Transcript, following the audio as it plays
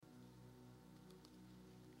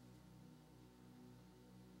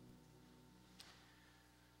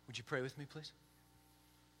Would you pray with me, please?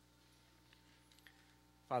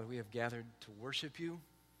 Father, we have gathered to worship you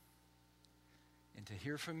and to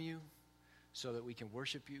hear from you so that we can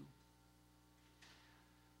worship you.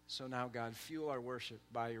 So now, God, fuel our worship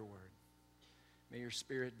by your word. May your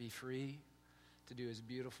Spirit be free to do his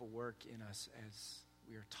beautiful work in us as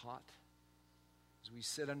we are taught, as we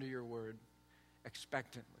sit under your word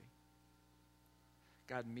expectantly.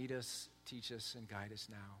 God, meet us, teach us, and guide us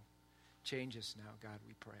now. Change us now, God,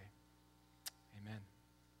 we pray. Amen.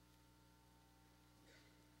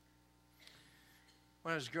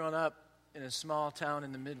 When I was growing up in a small town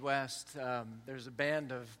in the Midwest, there's a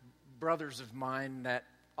band of brothers of mine that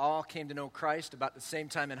all came to know Christ about the same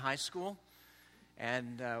time in high school.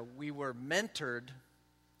 And we were mentored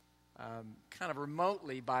kind of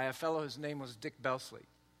remotely by a fellow whose name was Dick Belsley.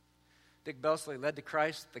 Dick Belsley led to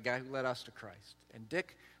Christ, the guy who led us to Christ. And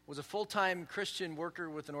Dick was a full-time Christian worker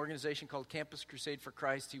with an organization called Campus Crusade for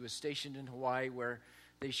Christ. He was stationed in Hawaii where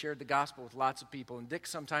they shared the gospel with lots of people. And Dick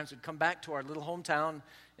sometimes would come back to our little hometown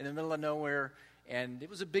in the middle of nowhere, and it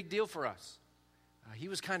was a big deal for us. He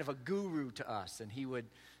was kind of a guru to us, and he would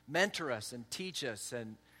mentor us and teach us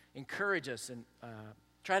and encourage us and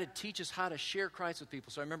try to teach us how to share Christ with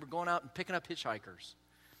people. So I remember going out and picking up hitchhikers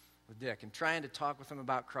with Dick and trying to talk with them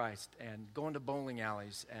about Christ and going to bowling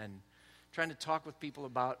alleys and trying to talk with people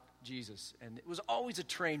about Jesus. And it was always a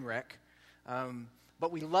train wreck, but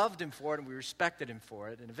we loved him for it and we respected him for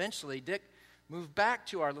it. And eventually Dick moved back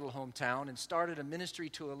to our little hometown and started a ministry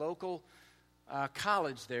to a local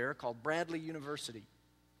college there called Bradley University.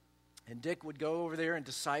 And Dick would go over there and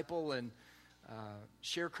disciple and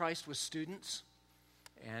share Christ with students,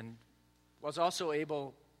 and was also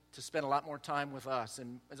able to spend a lot more time with us.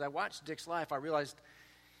 And as I watched Dick's life, I realized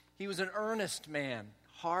he was an earnest man,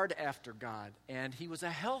 hard after God, and he was a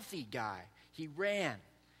healthy guy. He ran.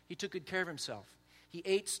 He took good care of himself. He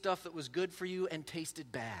ate stuff that was good for you and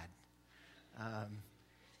tasted bad.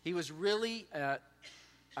 He was really a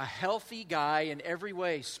healthy guy in every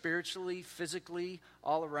way, spiritually, physically,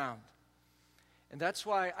 all around. And that's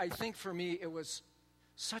why I think for me it was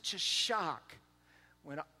such a shock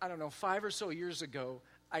when, 5 or so years ago,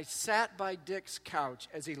 I sat by Dick's couch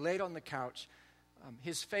as he laid on the couch,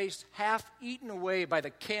 his face half eaten away by the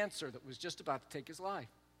cancer that was just about to take his life.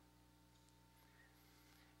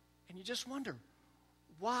 And you just wonder,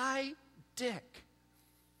 why Dick?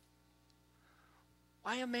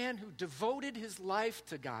 Why a man who devoted his life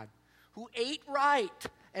to God, who ate right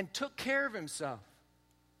and took care of himself?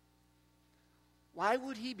 Why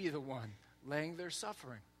would he be the one laying there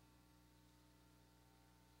suffering?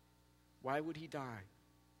 Why would he die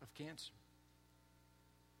of cancer?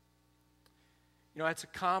 You know, that's a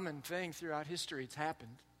common thing throughout history. It's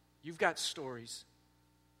happened. You've got stories.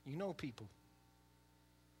 You know people.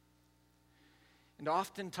 And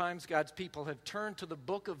oftentimes God's people have turned to the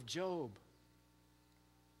book of Job,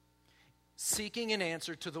 seeking an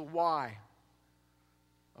answer to the why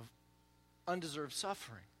of undeserved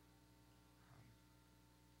suffering.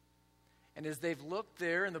 And as they've looked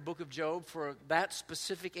there in the book of Job for that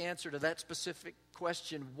specific answer to that specific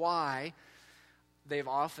question, why, they've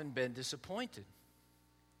often been disappointed.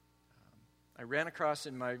 I ran across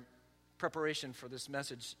in my preparation for this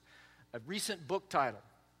message a recent book title.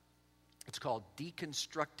 It's called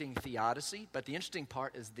Deconstructing Theodicy, but the interesting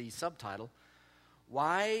part is the subtitle,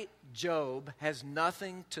 Why Job Has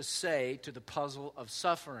Nothing to Say to the Puzzle of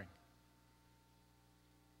Suffering.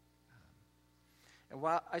 And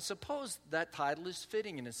while I suppose that title is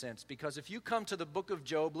fitting in a sense, because if you come to the book of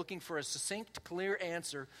Job looking for a succinct, clear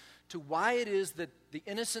answer to why it is that the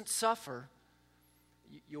innocent suffer,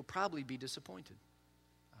 you'll probably be disappointed.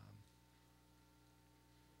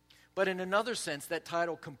 But in another sense, that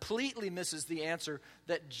title completely misses the answer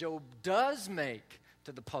that Job does make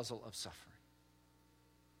to the puzzle of suffering.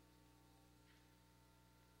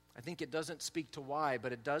 I think it doesn't speak to why,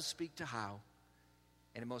 but it does speak to how,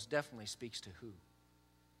 and it most definitely speaks to who.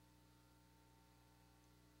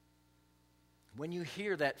 When you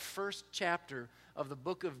hear that first chapter of the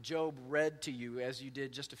book of Job read to you, as you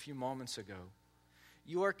did just a few moments ago,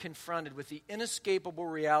 you are confronted with the inescapable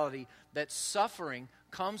reality that suffering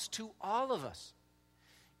comes to all of us,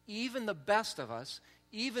 even the best of us,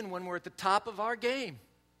 even when we're at the top of our game.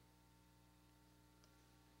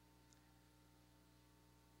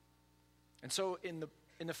 And so in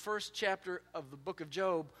the first chapter of the book of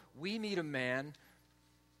Job, we meet a man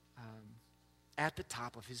at the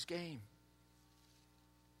top of his game.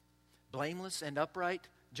 Blameless and upright,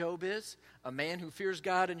 Job is, a man who fears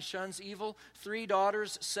God and shuns evil, 3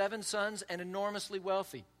 daughters, 7 sons, and enormously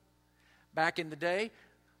wealthy. Back in the day,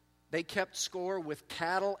 They kept score with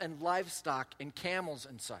cattle and livestock and camels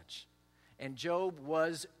and such. And Job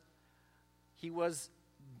was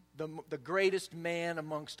the greatest man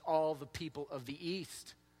amongst all the people of the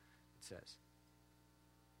East, it says.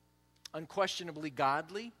 Unquestionably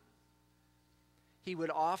godly. He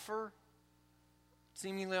would offer,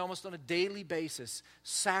 seemingly almost on a daily basis,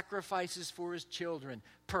 sacrifices for his children.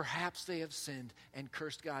 Perhaps they have sinned and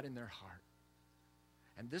cursed God in their heart.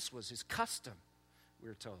 And this was his custom,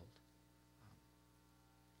 we're told.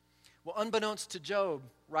 Well, unbeknownst to Job,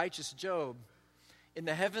 righteous Job, in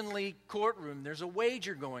the heavenly courtroom, there's a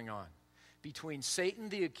wager going on between Satan,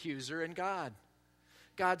 the accuser, and God.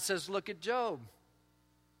 God says, look at Job.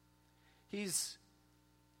 He's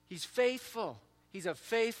faithful. He's a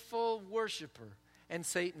faithful worshiper. And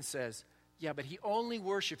Satan says, yeah, but he only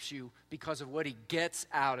worships you because of what he gets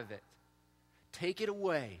out of it. Take it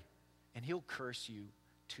away, and he'll curse you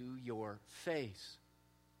to your face.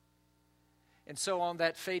 And so on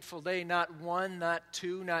that fateful day, not one, not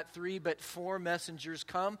two, not three, but 4 messengers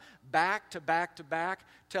come back to back to back,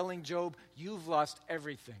 telling Job, you've lost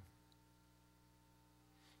everything.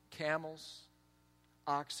 Camels,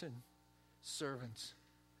 oxen, servants,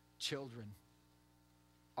 children,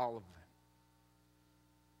 all of them.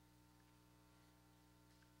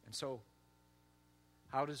 And so,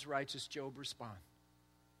 how does righteous Job respond?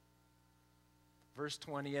 Verse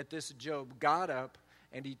 20, at this Job got up,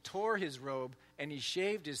 and he tore his robe, and he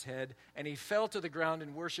shaved his head, and he fell to the ground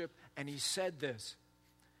in worship, and he said this,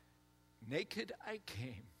 naked I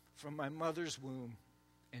came from my mother's womb,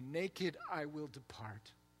 and naked I will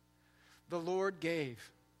depart. The Lord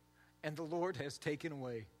gave, and the Lord has taken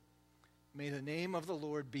away. May the name of the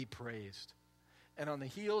Lord be praised. And on the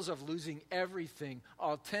heels of losing everything,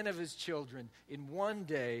 all 10 of his children, in one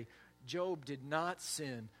day, Job did not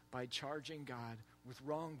sin by charging God with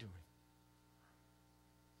wrongdoing.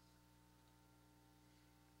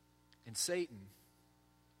 And Satan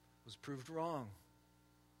was proved wrong.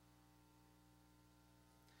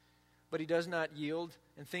 But he does not yield,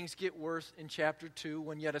 and things get worse in chapter 2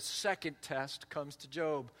 when yet a second test comes to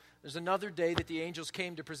Job. There's another day that the angels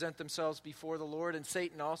came to present themselves before the Lord, and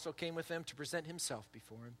Satan also came with them to present himself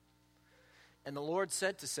before him. And the Lord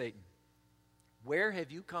said to Satan, where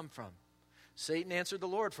have you come from? Satan answered the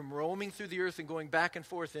Lord, from roaming through the earth and going back and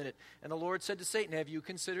forth in it. And the Lord said to Satan, have you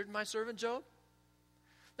considered my servant Job?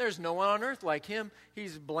 There's no one on earth like him.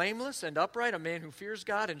 He's blameless and upright, a man who fears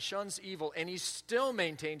God and shuns evil, and he still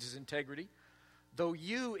maintains his integrity, though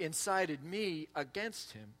you incited me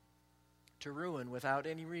against him to ruin without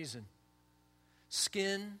any reason.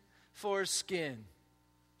 Skin for skin,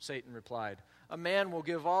 Satan replied. A man will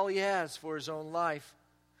give all he has for his own life,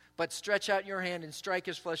 but stretch out your hand and strike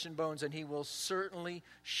his flesh and bones, and he will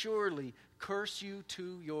surely curse you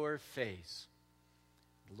to your face.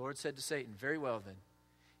 The Lord said to Satan, very well then,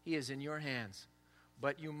 he is in your hands,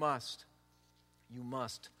 but you must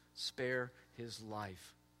spare his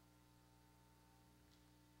life.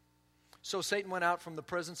 So Satan went out from the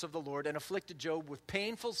presence of the Lord and afflicted Job with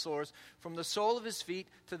painful sores from the sole of his feet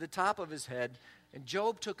to the top of his head. And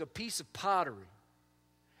Job took a piece of pottery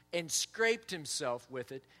and scraped himself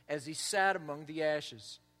with it as he sat among the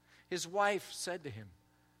ashes. His wife said to him,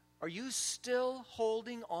 are you still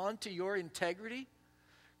holding on to your integrity?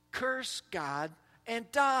 Curse God and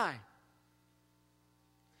die.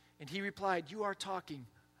 And he replied, you are talking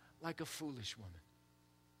like a foolish woman.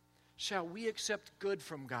 Shall we accept good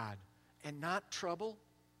from God and not trouble?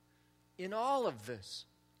 In all of this,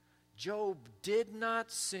 Job did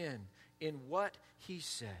not sin in what he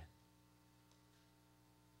said.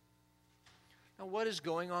 Now, what is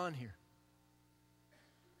going on here?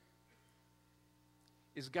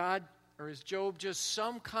 Is Job just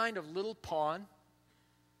some kind of little pawn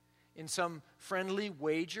in some friendly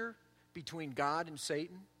wager between God and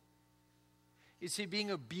Satan? Is he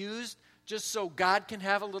being abused just so God can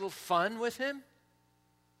have a little fun with him?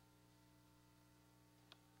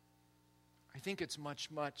 I think it's much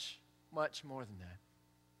more than that.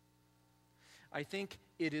 I think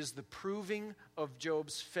it is the proving of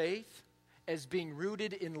Job's faith as being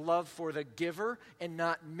rooted in love for the giver and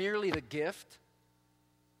not merely the gift.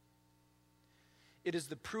 It is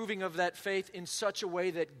the proving of that faith in such a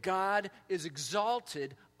way that God is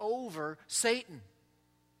exalted over Satan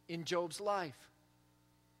in Job's life.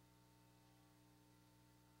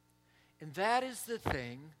 And that is the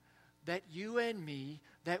thing that you and me,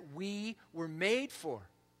 that we were made for.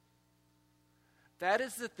 That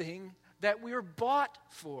is the thing that we were bought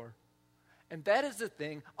for. And that is the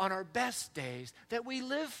thing on our best days that we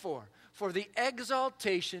live for the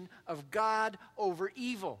exaltation of God over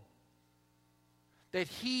evil. That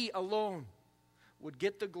he alone would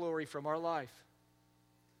get the glory from our life.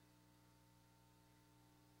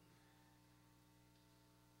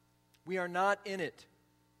 We are not in it.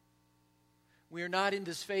 We are not in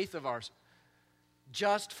this faith of ours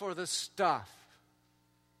just for the stuff.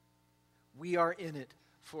 We are in it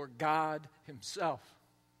for God Himself.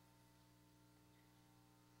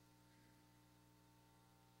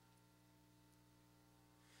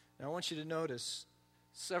 Now, I want you to notice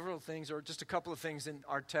several things, or just a couple of things in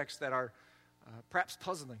our text that are perhaps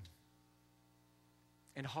puzzling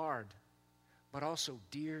and hard, but also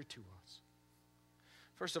dear to us.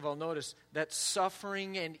 First of all, notice that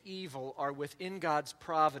suffering and evil are within God's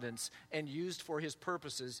providence and used for His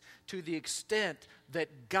purposes to the extent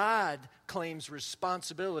that God claims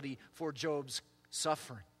responsibility for Job's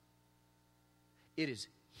suffering. It is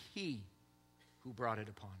He who brought it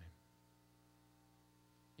upon him.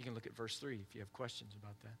 You can look at verse 3 if you have questions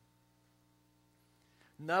about that.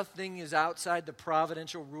 Nothing is outside the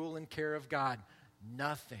providential rule and care of God.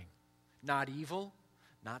 Nothing. Not evil,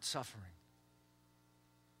 not suffering.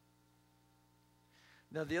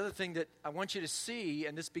 Now, the other thing that I want you to see,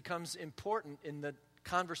 and this becomes important in the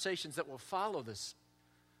conversations that will follow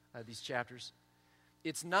these chapters,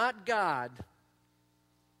 it's not God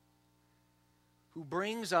who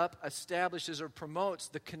brings up, establishes, or promotes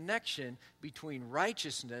the connection between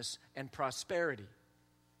righteousness and prosperity.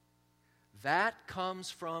 That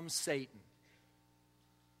comes from Satan.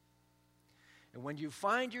 And when you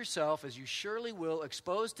find yourself, as you surely will,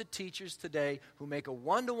 exposed to teachers today who make a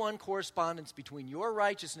one-to-one correspondence between your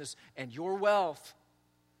righteousness and your wealth,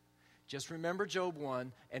 just remember Job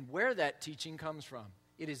 1 and where that teaching comes from.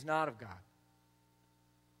 It is not of God.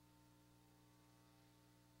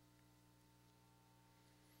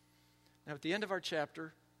 Now, at the end of our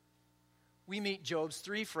chapter, we meet Job's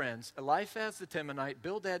three friends, Eliphaz the Temanite,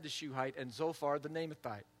 Bildad the Shuhite, and Zophar the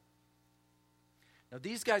Naamathite. Now,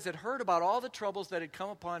 these guys had heard about all the troubles that had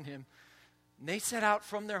come upon him, and they set out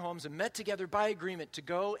from their homes and met together by agreement to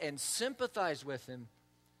go and sympathize with him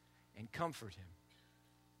and comfort him.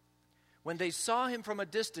 When they saw him from a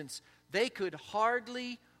distance, they could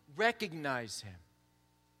hardly recognize him.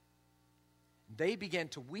 They began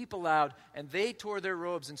to weep aloud, and they tore their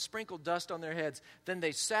robes and sprinkled dust on their heads. Then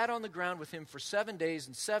they sat on the ground with him for 7 days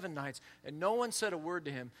and 7 nights, and no one said a word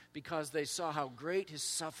to him because they saw how great his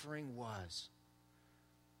suffering was.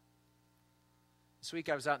 This week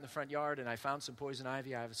I was out in the front yard, and I found some poison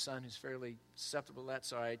ivy. I have a son who's fairly susceptible to that,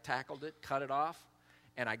 so I tackled it, cut it off,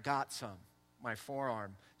 and I got some. My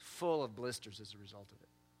forearm full of blisters as a result of it.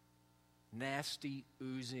 Nasty,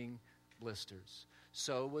 oozing blisters.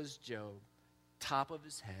 So was Job. Top of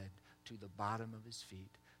his head to the bottom of his feet,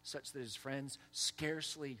 such that his friends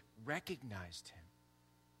scarcely recognized him.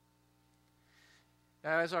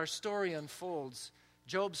 Now, as our story unfolds,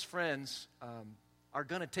 Job's friends are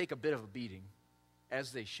going to take a bit of a beating,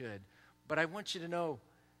 as they should. But I want you to know,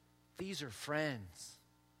 these are friends.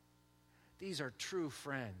 These are true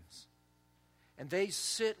friends. And they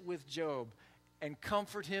sit with Job and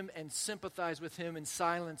comfort him and sympathize with him in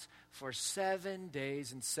silence for 7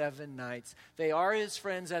 days and 7 nights. They are his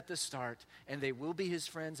friends at the start, and they will be his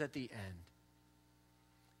friends at the end.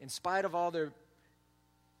 In spite of all their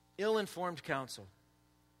ill-informed counsel,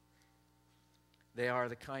 they are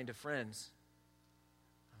the kind of friends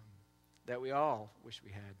that we all wish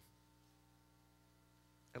we had,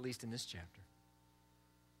 at least in this chapter.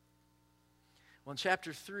 Well, in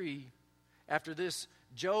chapter 3, after this,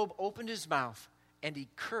 Job opened his mouth and he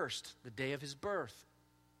cursed the day of his birth.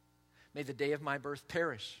 May the day of my birth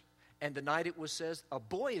perish. And the night it was says, a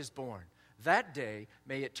boy is born. That day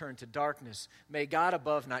may it turn to darkness. May God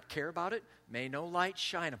above not care about it. May no light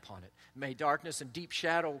shine upon it. May darkness and deep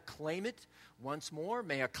shadow claim it. Once more,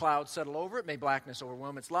 may a cloud settle over it. May blackness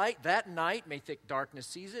overwhelm its light. That night may thick darkness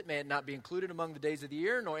seize it. May it not be included among the days of the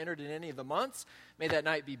year, nor entered in any of the months. May that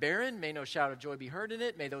night be barren. May no shout of joy be heard in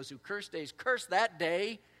it. May those who curse days curse that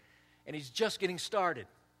day. And he's just getting started.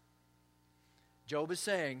 Job is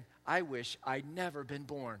saying, I wish I'd never been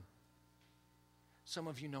born. Some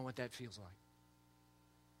of you know what that feels like.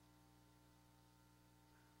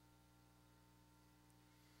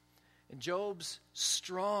 And Job's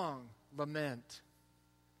strong lament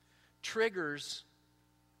triggers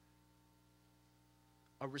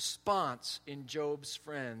a response in Job's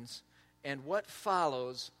friends, and what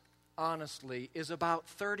follows, honestly, is about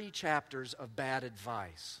 30 chapters of bad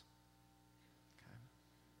advice. Okay.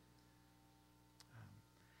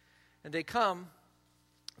 And they come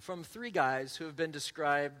from 3 guys who have been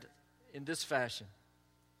described in this fashion.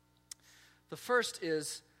 The first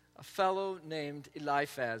is a fellow named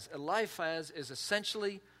Eliphaz. Eliphaz is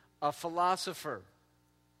essentially a philosopher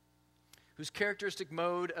whose characteristic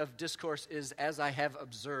mode of discourse is, as I have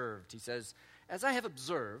observed. He says, as I have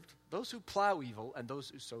observed, those who plow evil and those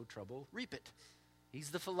who sow trouble reap it. He's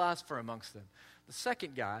the philosopher amongst them. The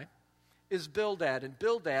second guy is Bildad, and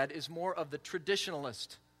Bildad is more of the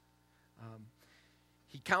traditionalist.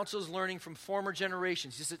 He counsels learning from former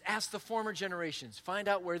generations. He says, ask the former generations. Find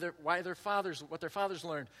out what their fathers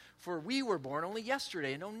learned. For we were born only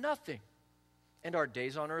yesterday and know nothing. And our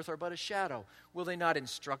days on earth are but a shadow. Will they not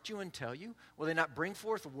instruct you and tell you? Will they not bring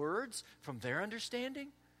forth words from their understanding?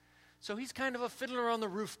 So he's kind of a fiddler on the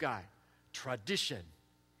roof guy. Tradition.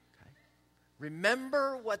 Okay?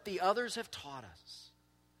 Remember what the others have taught us.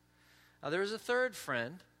 Now there's a third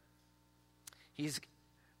friend. He's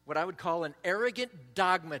what I would call an arrogant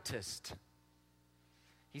dogmatist.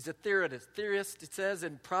 He's a theorist, it says,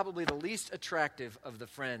 and probably the least attractive of the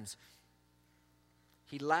friends.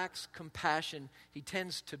 He lacks compassion. He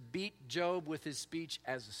tends to beat Job with his speech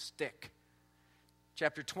as a stick.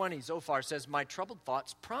 Chapter 20, Zophar says, my troubled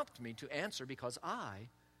thoughts prompt me to answer because I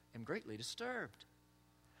am greatly disturbed.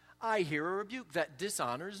 I hear a rebuke that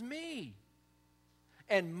dishonors me,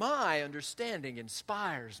 and my understanding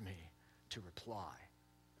inspires me to reply.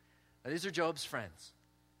 Now, these are Job's friends,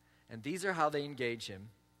 and these are how they engage him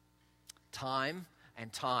time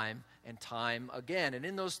and time and time again. And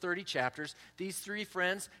in those 30 chapters, these three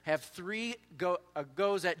friends have three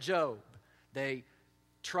goes at Job. They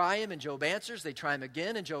try him, and Job answers. They try him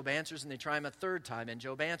again, and Job answers. And they try him a third time, and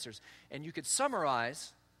Job answers. And you could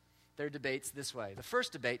summarize their debates this way. The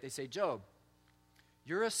first debate, they say, Job,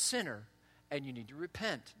 you're a sinner, and you need to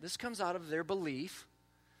repent. This comes out of their belief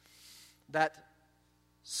that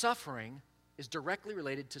suffering is directly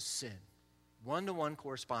related to sin. One-to-one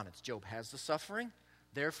correspondence. Job has the suffering,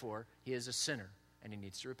 therefore he is a sinner, and he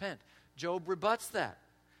needs to repent. Job rebuts that.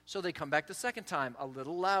 So they come back the second time, a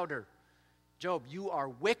little louder. Job, you are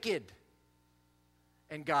wicked,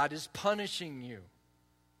 and God is punishing you.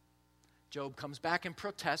 Job comes back and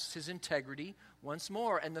protests his integrity once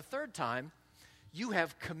more. And the third time, you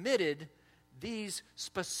have committed these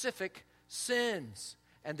specific sins.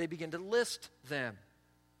 And they begin to list them.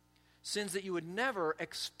 Sins that you would never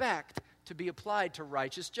expect to be applied to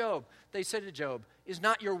righteous Job. They said to Job, is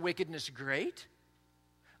not your wickedness great?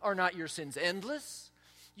 Are not your sins endless?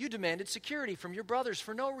 You demanded security from your brothers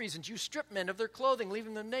for no reasons. You stripped men of their clothing,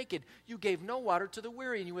 leaving them naked. You gave no water to the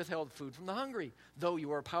weary, and you withheld food from the hungry. Though you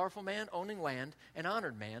were a powerful man, owning land, an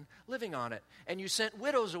honored man, living on it. And you sent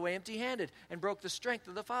widows away empty-handed, and broke the strength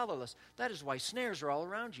of the fatherless. That is why snares are all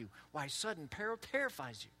around you, why sudden peril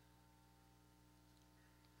terrifies you.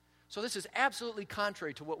 So this is absolutely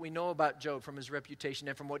contrary to what we know about Job from his reputation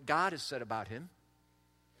and from what God has said about him.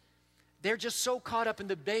 They're just so caught up in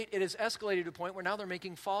the debate, it has escalated to a point where now they're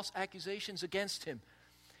making false accusations against him.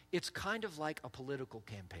 It's kind of like a political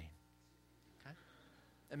campaign. Okay?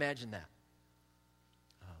 Imagine that.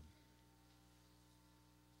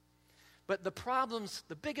 But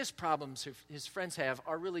the biggest problems his friends have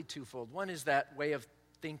are really twofold. One is that way of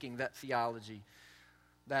thinking, that theology,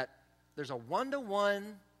 that there's a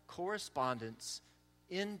one-to-one correspondence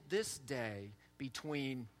in this day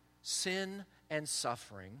between sin and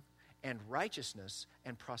suffering and righteousness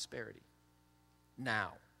and prosperity.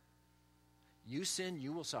 Now, you sin,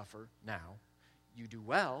 you will suffer now. You do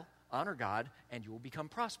well, honor God, and you will become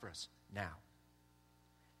prosperous now.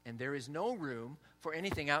 And there is no room for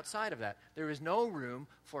anything outside of that. There is no room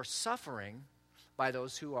for suffering by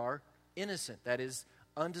those who are innocent, that is,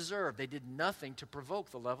 undeserved. They did nothing to provoke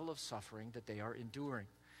the level of suffering that they are enduring.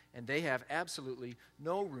 And they have absolutely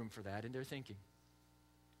no room for that in their thinking.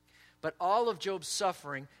 But all of Job's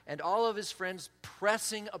suffering and all of his friends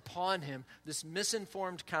pressing upon him this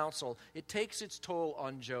misinformed counsel, it takes its toll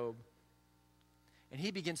on Job. And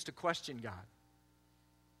he begins to question God.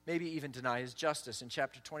 Maybe even deny his justice. In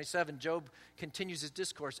chapter 27, Job continues his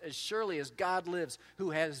discourse, as surely as God lives, who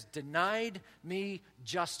has denied me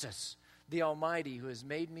justice, the Almighty, who has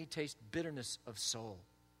made me taste bitterness of soul.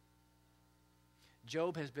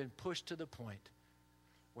 Job has been pushed to the point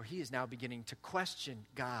where he is now beginning to question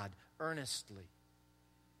God earnestly.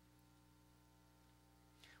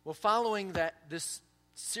 Well, following this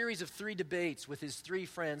series of 3 debates with his 3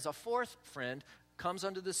 friends, a 4th friend comes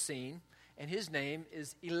onto the scene, and his name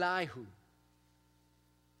is Elihu.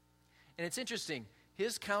 And it's interesting,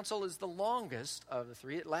 his counsel is the longest of the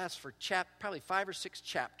 3. It lasts for probably 5 or 6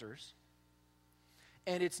 chapters,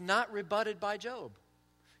 and it's not rebutted by Job.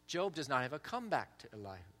 Job does not have a comeback to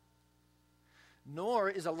Elihu. Nor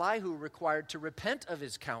is Elihu required to repent of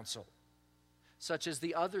his counsel, such as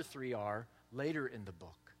the other 3 are later in the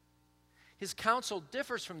book. His counsel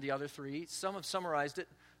differs from the other 3. Some have summarized it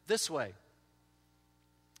this way.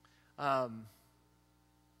 And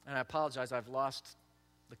I apologize, I've lost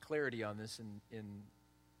the clarity on this.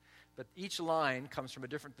 But each line comes from a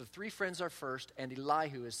different. The three friends are first, and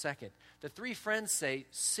Elihu is second. The three friends say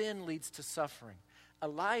sin leads to suffering.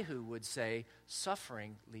 Elihu would say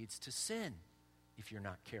suffering leads to sin if you're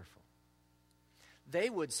not careful. They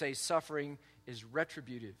would say suffering is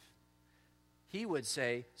retributive. He would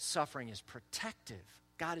say suffering is protective.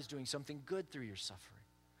 God is doing something good through your suffering.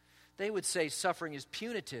 They would say suffering is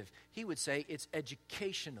punitive. He would say it's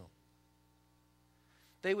educational.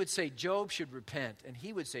 They would say Job should repent, and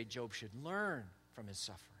he would say Job should learn from his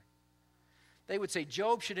suffering. They would say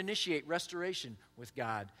Job should initiate restoration with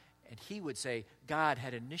God, and he would say God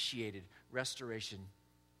had initiated restoration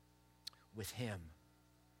with him.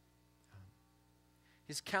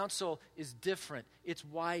 His counsel is different. It's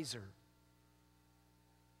wiser.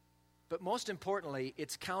 But most importantly,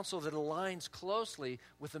 it's counsel that aligns closely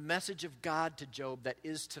with the message of God to Job that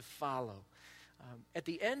is to follow. At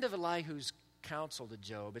the end of Elihu's counsel to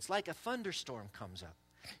Job, it's like a thunderstorm comes up,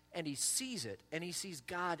 and he sees it, and he sees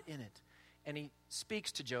God in it, and he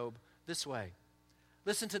speaks to Job this way.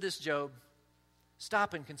 Listen to this, Job.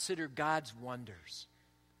 Stop and consider God's wonders.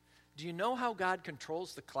 Do you know how God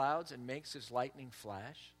controls the clouds and makes his lightning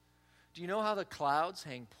flash? Do you know how the clouds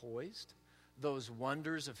hang poised? Those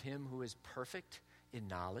wonders of him who is perfect in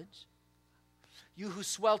knowledge? You who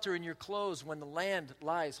swelter in your clothes when the land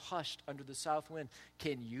lies hushed under the south wind,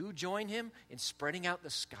 can you join him in spreading out the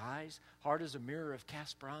skies, hard as a mirror of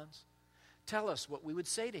cast bronze? Tell us what we would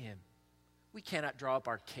say to him. We cannot draw up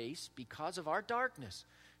our case because of our darkness.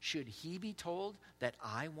 Should he be told that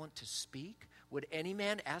I want to speak? Would any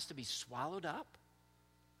man ask to be swallowed up?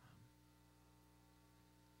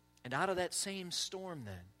 And out of that same storm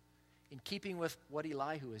then, in keeping with what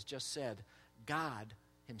Elihu has just said, God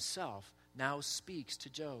himself now speaks to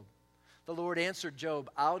Job. The Lord answered Job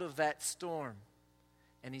out of that storm,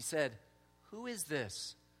 and he said, who is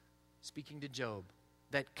this, speaking to Job,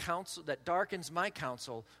 that darkens my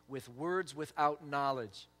counsel with words without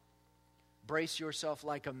knowledge? Brace yourself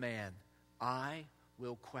like a man. I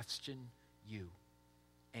will question you,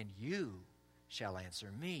 and you shall answer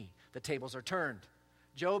me. The tables are turned.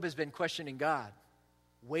 Job has been questioning God,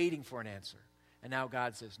 waiting for an answer. And now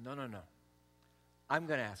God says, no. I'm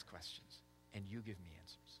going to ask questions, and you give me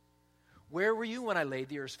answers. Where were you when I laid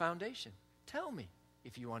the earth's foundation? Tell me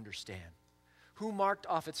if you understand. Who marked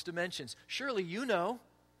off its dimensions? Surely you know.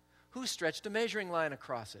 Who stretched a measuring line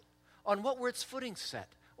across it? On what were its footings set?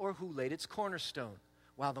 Or who laid its cornerstone?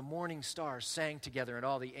 While the morning stars sang together and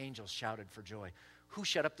all the angels shouted for joy. Who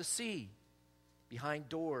shut up the sea behind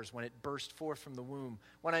doors when it burst forth from the womb?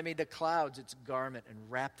 When I made the clouds its garment and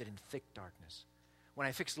wrapped it in thick darkness? When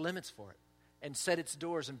I fixed limits for it and set its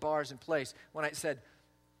doors and bars in place? When I said,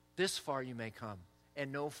 this far you may come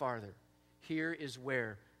and no farther. Here is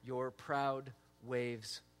where your proud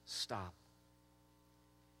waves stop.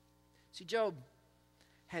 See, Job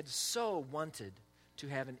had so wanted to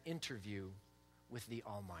have an interview with the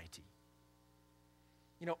Almighty.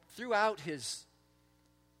 You know, throughout his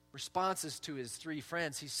responses to his three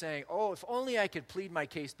friends, he's saying, oh, if only I could plead my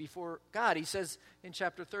case before God. He says in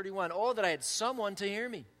chapter 31, oh, that I had someone to hear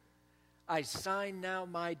me. I sign now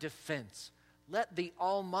my defense. Let the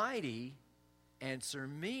Almighty answer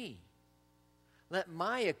me. Let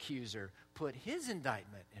my accuser put his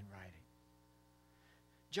indictment in writing.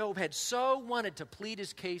 Job had so wanted to plead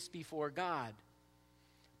his case before God,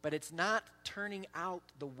 but it's not turning out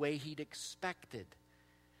the way he'd expected.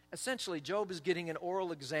 Essentially, Job is getting an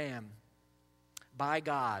oral exam by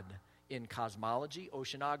God in cosmology,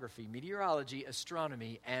 oceanography, meteorology,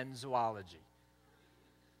 astronomy, and zoology.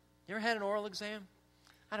 You ever had an oral exam?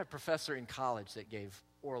 I had a professor in college that gave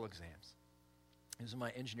oral exams. He was one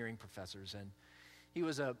of my engineering professors, and he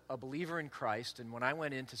was a believer in Christ, and when I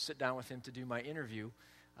went in to sit down with him to do my interview,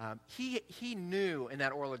 he knew in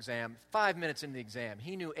that oral exam, 5 minutes into the exam,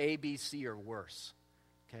 he knew A, B, C, or worse.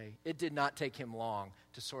 Okay? It did not take him long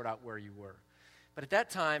to sort out where you were. But at that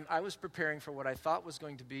time, I was preparing for what I thought was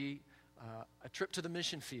going to be a trip to the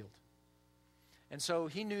mission field. And so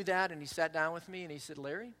he knew that, and he sat down with me, and he said,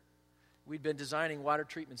 Larry, we'd been designing water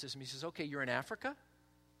treatment system. He says, okay, you're in Africa,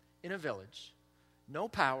 in a village, no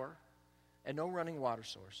power, and no running water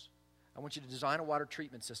source. I want you to design a water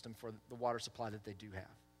treatment system for the water supply that they do have.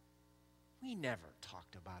 We never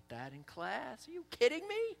talked about that in class. Are you kidding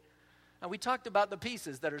me? And we talked about the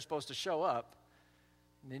pieces that are supposed to show up.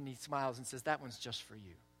 And then he smiles and says, that one's just for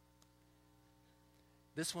you.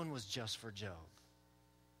 This one was just for Job.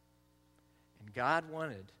 And God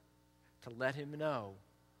wanted to let him know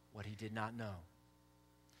what he did not know.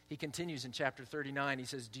 He continues in chapter 39. He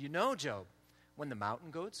says, do you know, Job, when the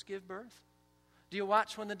mountain goats give birth? Do you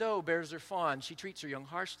watch when the doe bears her fawn? She treats her young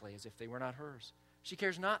harshly as if they were not hers. She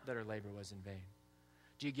cares not that her labor was in vain.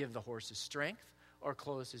 Do you give the horse his strength or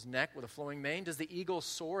clothe his neck with a flowing mane? Does the eagle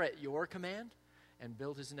soar at your command and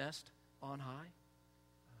build his nest on high?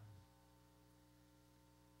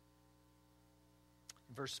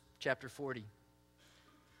 Verse chapter 40.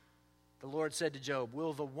 The Lord said to Job,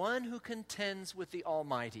 will the one who contends with the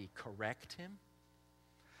Almighty correct him?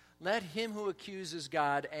 Let him who accuses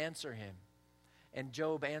God answer him. And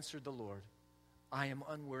Job answered the Lord, I am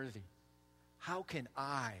unworthy. How can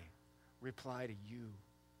I reply to you?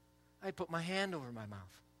 I put my hand over my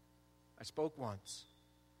mouth. I spoke once,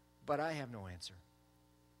 but I have no answer.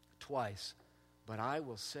 Twice, but I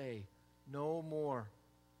will say no more.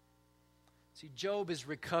 See, Job is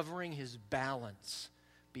recovering his balance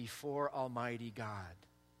before Almighty God.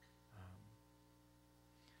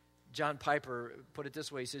 John Piper put it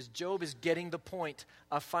this way. He says, Job is getting the point.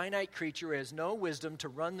 A finite creature has no wisdom to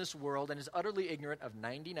run this world and is utterly ignorant of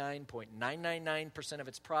 99.999% of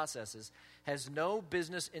its processes, has no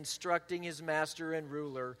business instructing his master and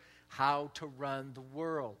ruler how to run the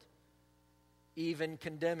world, even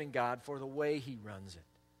condemning God for the way he runs it.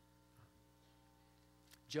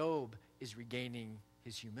 Job is regaining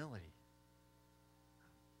his humility.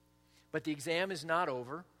 But the exam is not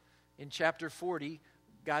over. In chapter 40,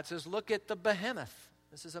 God says, look at the behemoth.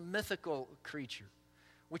 This is a mythical creature,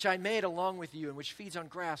 which I made along with you, and which feeds on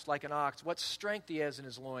grass like an ox. What strength he has in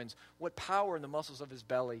his loins, what power in the muscles of his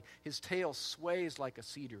belly. His tail sways like a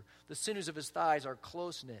cedar. The sinews of his thighs are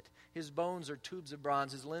close-knit. His bones are tubes of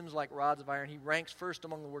bronze, his limbs like rods of iron. He ranks first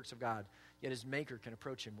among the works of God, yet his maker can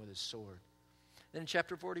approach him with his sword. Then in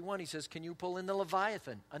chapter 41, he says, can you pull in the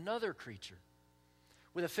Leviathan, another creature,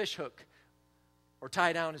 with a fish hook, or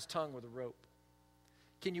tie down his tongue with a rope?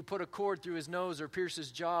 Can you put a cord through his nose or pierce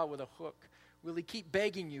his jaw with a hook? Will he keep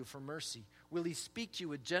begging you for mercy? Will he speak to you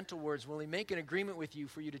with gentle words? Will he make an agreement with you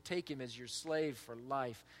for you to take him as your slave for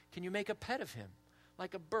life? Can you make a pet of him,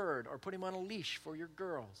 like a bird, or put him on a leash for your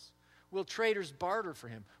girls? Will traders barter for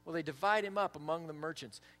him? Will they divide him up among the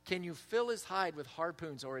merchants? Can you fill his hide with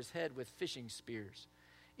harpoons or his head with fishing spears?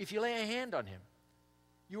 If you lay a hand on him,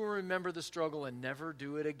 you will remember the struggle and never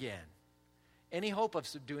do it again. Any hope of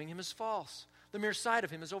subduing him is false. The mere sight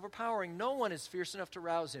of him is overpowering. No one is fierce enough to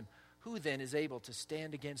rouse him. Who then is able to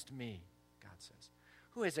stand against me? God says.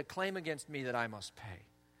 Who has a claim against me that I must pay?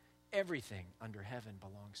 Everything under heaven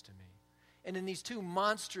belongs to me. And in these two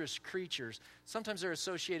monstrous creatures, sometimes they're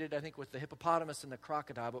associated, I think, with the hippopotamus and the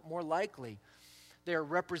crocodile, but more likely they're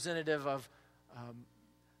representative of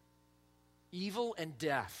evil and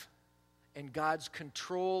death and God's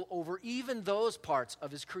control over even those parts of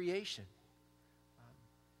his creation.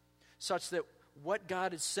 Such that what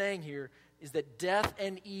God is saying here is that death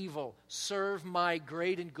and evil serve my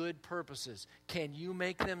great and good purposes. Can you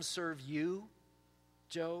make them serve you,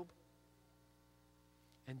 Job?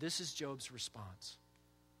 And this is Job's response.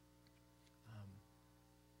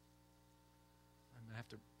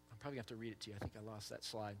 I'm probably going to have to read it to you. I think I lost that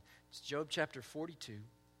slide. It's Job chapter 42,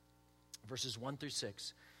 verses 1 through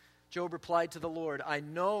 6. Job replied to the Lord, I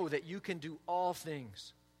know that you can do all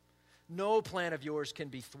things. No plan of yours can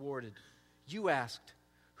be thwarted. You asked,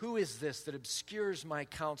 who is this that obscures my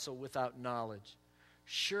counsel without knowledge?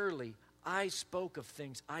 Surely I spoke of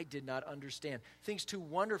things I did not understand, things too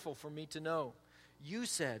wonderful for me to know. You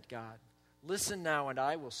said, God, listen now and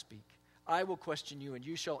I will speak. I will question you and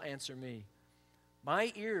you shall answer me.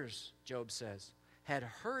 My ears, Job says, had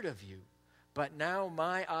heard of you, but now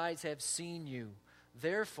my eyes have seen you.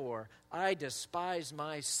 Therefore I despise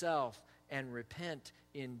myself and repent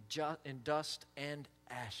in dust and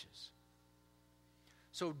ashes.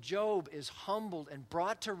 So Job is humbled and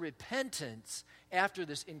brought to repentance after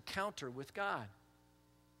this encounter with God.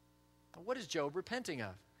 But what is Job repenting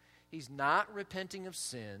of? He's not repenting of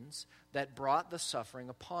sins that brought the suffering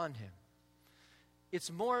upon him.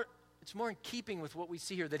 It's more in keeping with what we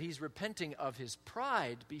see here, that he's repenting of his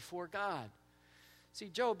pride before God. See,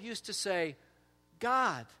 Job used to say,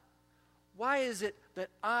 God, why is it that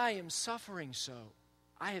I am suffering so?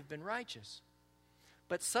 I have been righteous.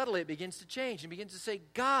 But subtly it begins to change and begins to say,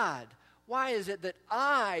 God, why is it that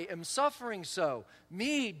I am suffering so?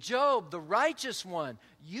 Me, Job, the righteous one.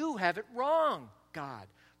 You have it wrong, God.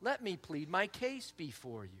 Let me plead my case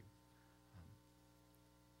before you.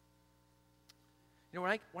 You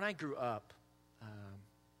know, when I grew up,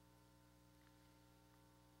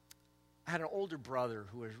 I had an older brother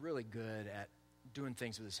who was really good at doing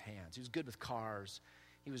things with his hands. He was good with cars.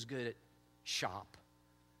 He was good at shop.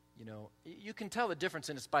 You know, you can tell the difference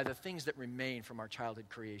in us by the things that remain from our childhood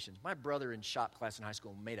creations. My brother in shop class in high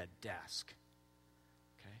school made a desk.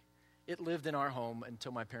 It lived in our home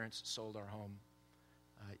until my parents sold our home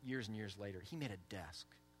years and years later. He made a desk,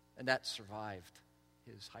 and that survived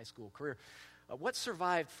his high school career. What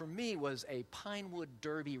survived for me was a Pinewood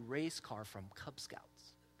Derby race car from Cub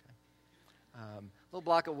Scouts. Little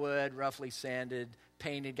block of wood, roughly sanded,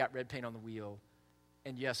 painted, got red paint on the wheel.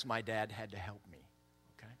 And yes, my dad had to help me.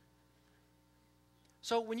 Okay.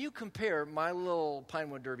 So when you compare my little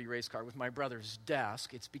Pinewood Derby race car with my brother's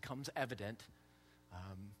desk, it becomes evident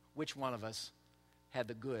which one of us had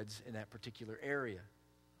the goods in that particular area.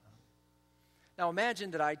 Now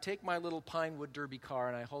imagine that I take my little Pinewood Derby car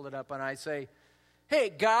and I hold it up and I say, "Hey,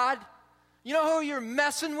 God, you know who you're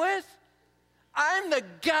messing with? I'm the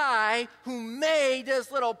guy who made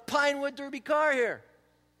this little Pinewood Derby car here.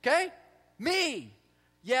 Okay? Me.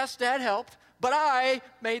 Yes, Dad helped, but I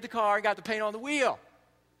made the car and got the paint on the wheel."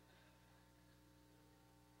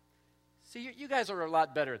 See, you guys are a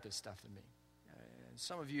lot better at this stuff than me.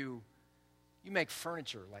 Some of you make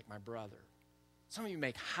furniture like my brother. Some of you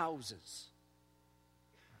make houses.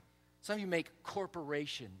 Some of you make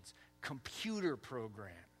corporations, computer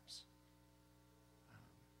programs.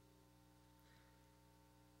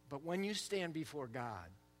 But when you stand before God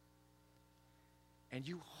and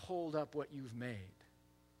you hold up what you've made,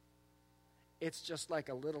 it's just like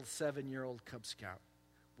a little 7-year-old Cub Scout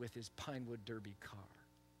with his Pinewood Derby car.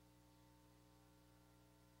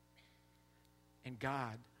 And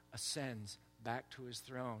God ascends back to his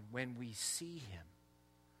throne when we see him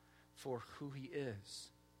for who he is.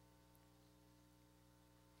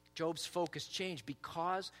 Job's focus changed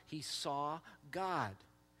because he saw God,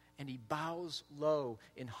 and he bows low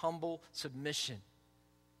in humble submission.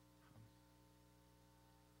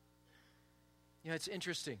 You know, it's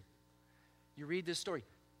interesting. You read this story.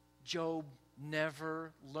 Job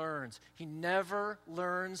never learns. He never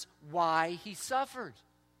learns why he suffered.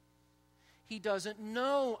 He doesn't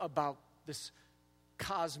know about this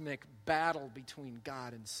cosmic battle between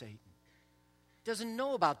God and Satan. He doesn't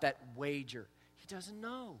know about that wager. He doesn't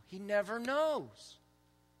know. He never knows.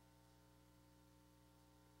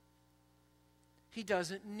 He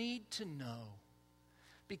doesn't need to know,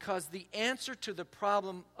 because the answer to the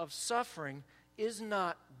problem of suffering is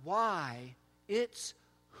not why, it's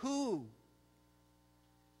who.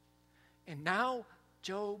 And now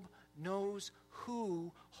Job knows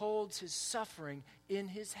who holds his suffering in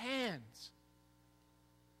his hands.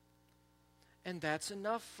 And that's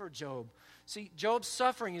enough for Job. See, Job's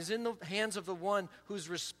suffering is in the hands of the one who's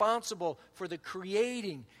responsible for the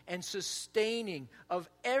creating and sustaining of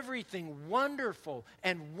everything wonderful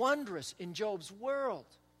and wondrous in Job's world.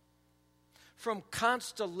 From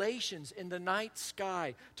constellations in the night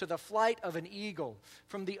sky to the flight of an eagle,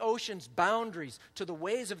 from the ocean's boundaries to the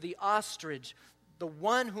ways of the ostrich, the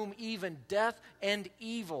one whom even death and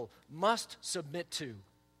evil must submit to.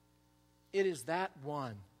 It is that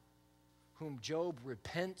one whom Job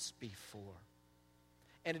repents before.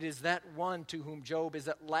 And it is that one to whom Job is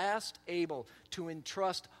at last able to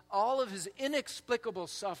entrust all of his inexplicable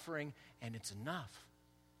suffering, and it's enough.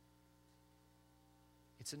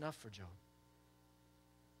 It's enough for Job.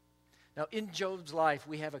 Now, in Job's life,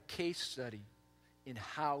 we have a case study in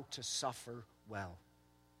how to suffer well.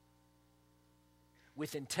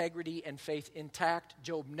 With integrity and faith intact,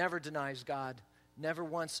 Job never denies God, never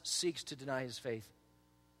once seeks to deny his faith.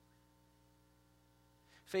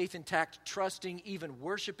 Faith intact, trusting, even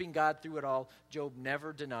worshiping God through it all, Job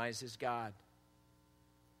never denies his God.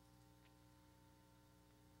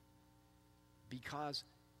 Because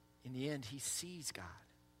in the end, he sees God.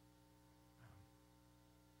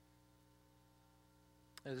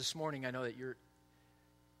 This morning, I know that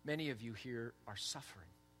many of you here are suffering.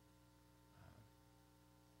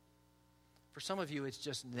 For some of you, it's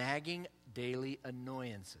just nagging daily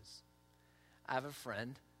annoyances. I have a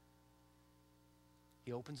friend.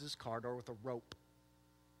 He opens his car door with a rope.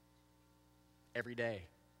 Every day.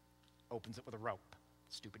 Opens it with a rope.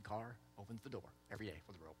 Stupid car, opens the door. Every day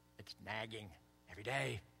with a rope. It's nagging. Every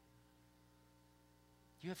day.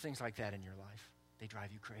 You have things like that in your life. They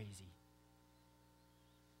drive you crazy.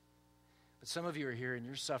 But some of you are here and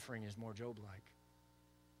your suffering is more Job-like.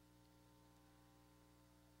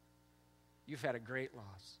 You've had a great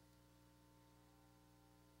loss.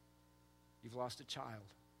 You've lost a child.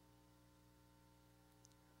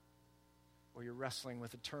 Or you're wrestling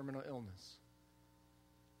with a terminal illness.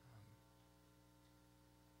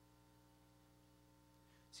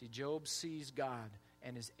 See, Job sees God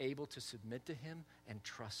and is able to submit to him and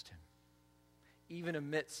trust him. Even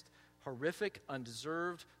amidst horrific,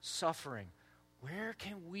 undeserved suffering. Where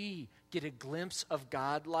can we get a glimpse of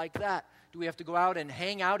God like that? Do we have to go out and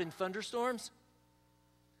hang out in thunderstorms?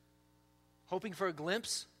 Hoping for a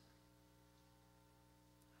glimpse?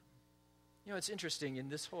 You know, it's interesting in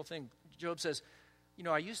this whole thing. Job says,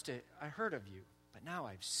 I heard of you, but now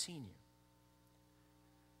I've seen you.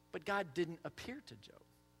 But God didn't appear to Job.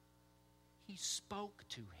 He spoke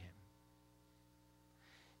to him.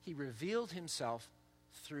 He revealed himself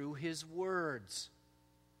through his words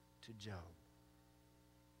to Job.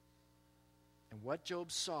 And what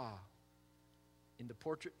Job saw in the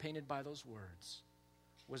portrait painted by those words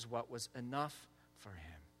was what was enough for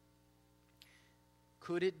him.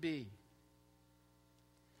 Could it be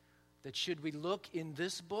that should we look in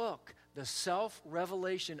this book, the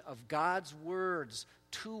self-revelation of God's words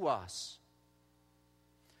to us,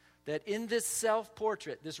 that in this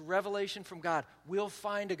self-portrait, this revelation from God, we'll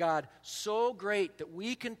find a God so great that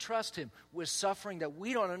we can trust him with suffering that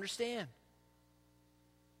we don't understand?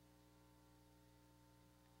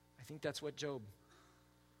 I think that's what Job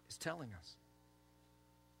is telling us.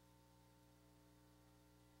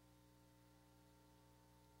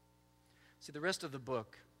 See, the rest of the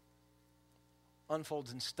book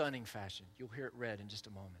unfolds in stunning fashion. You'll hear it read in just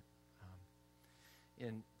a moment.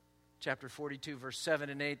 In chapter 42, verse 7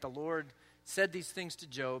 and 8, the Lord said these things to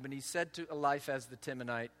Job, and he said to Eliphaz the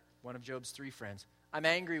Temanite, one of Job's 3 friends, I'm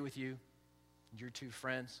angry with you and your 2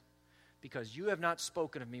 friends, because you have not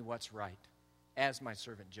spoken of me what's right, as my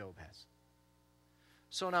servant Job has.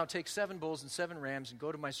 So now take 7 bulls and 7 rams and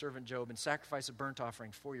go to my servant Job and sacrifice a burnt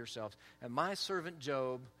offering for yourselves. And my servant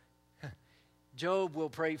Job will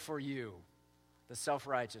pray for you, the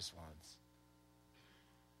self-righteous ones.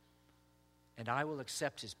 And I will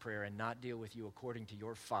accept his prayer and not deal with you according to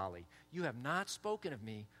your folly. You have not spoken of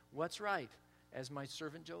me what's right, as my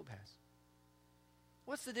servant Job has.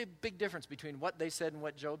 What's the big difference between what they said and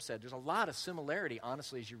what Job said? There's a lot of similarity,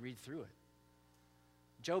 honestly, as you read through it.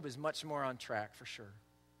 Job is much more on track, for sure.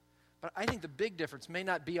 But I think the big difference may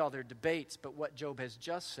not be all their debates, but what Job has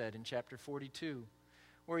just said in chapter 42,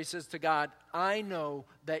 where he says to God, I know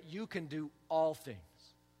that you can do all things.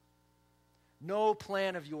 No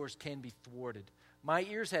plan of yours can be thwarted. My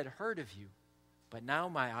ears had heard of you, but now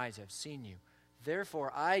my eyes have seen you.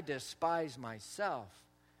 Therefore I despise myself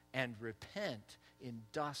and repent in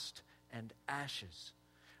dust and ashes.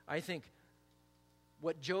 I think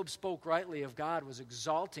what Job spoke rightly of God was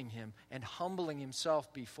exalting him and humbling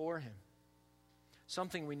himself before him.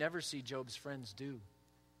 Something we never see Job's friends do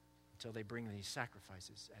until they bring these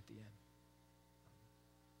sacrifices at the end.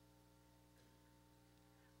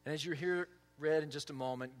 And as you hear read in just a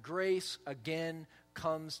moment, grace again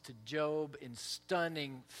comes to Job in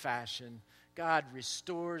stunning fashion. God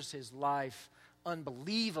restores his life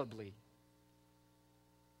unbelievably.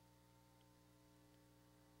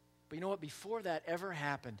 But you know what? Before that ever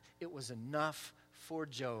happened, it was enough for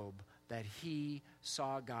Job that he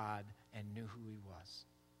saw God and knew who he was,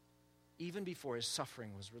 even before his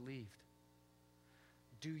suffering was relieved.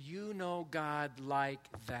 Do you know God like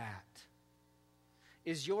that?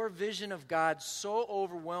 Is your vision of God so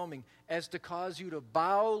overwhelming as to cause you to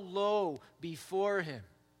bow low before him?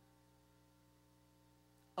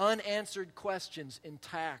 Unanswered questions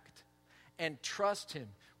intact, and trust him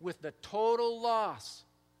with the total loss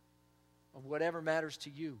of whatever matters to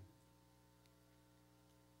you.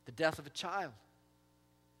 The death of a child.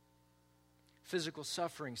 Physical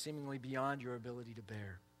suffering seemingly beyond your ability to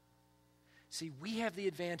bear. See, we have the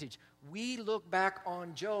advantage. We look back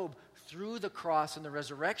on Job through the cross and the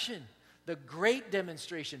resurrection, the great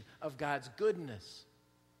demonstration of God's goodness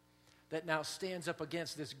that now stands up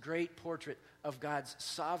against this great portrait of God's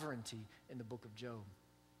sovereignty in the book of Job.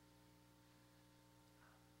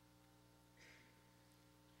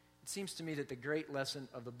 It seems to me that the great lesson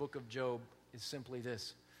of the book of Job is simply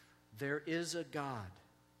this: there is a God,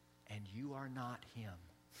 and you are not him.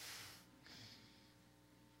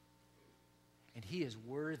 And he is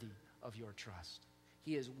worthy of your trust.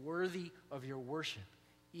 He is worthy of your worship,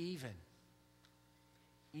 even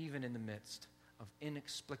in the midst of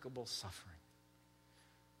inexplicable suffering.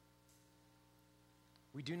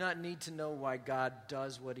 We do not need to know why God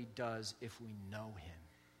does what he does if we know him.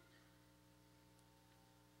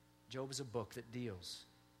 Job is a book that deals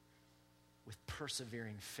with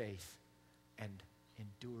persevering faith and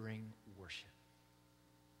enduring worship.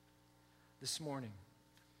 This morning,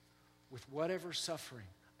 with whatever suffering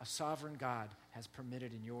a sovereign God has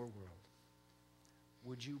permitted in your world,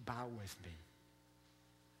 would you bow with me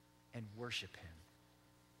and worship him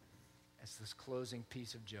as this closing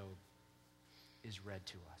piece of Job is read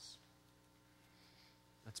to us?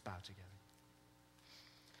 Let's bow together.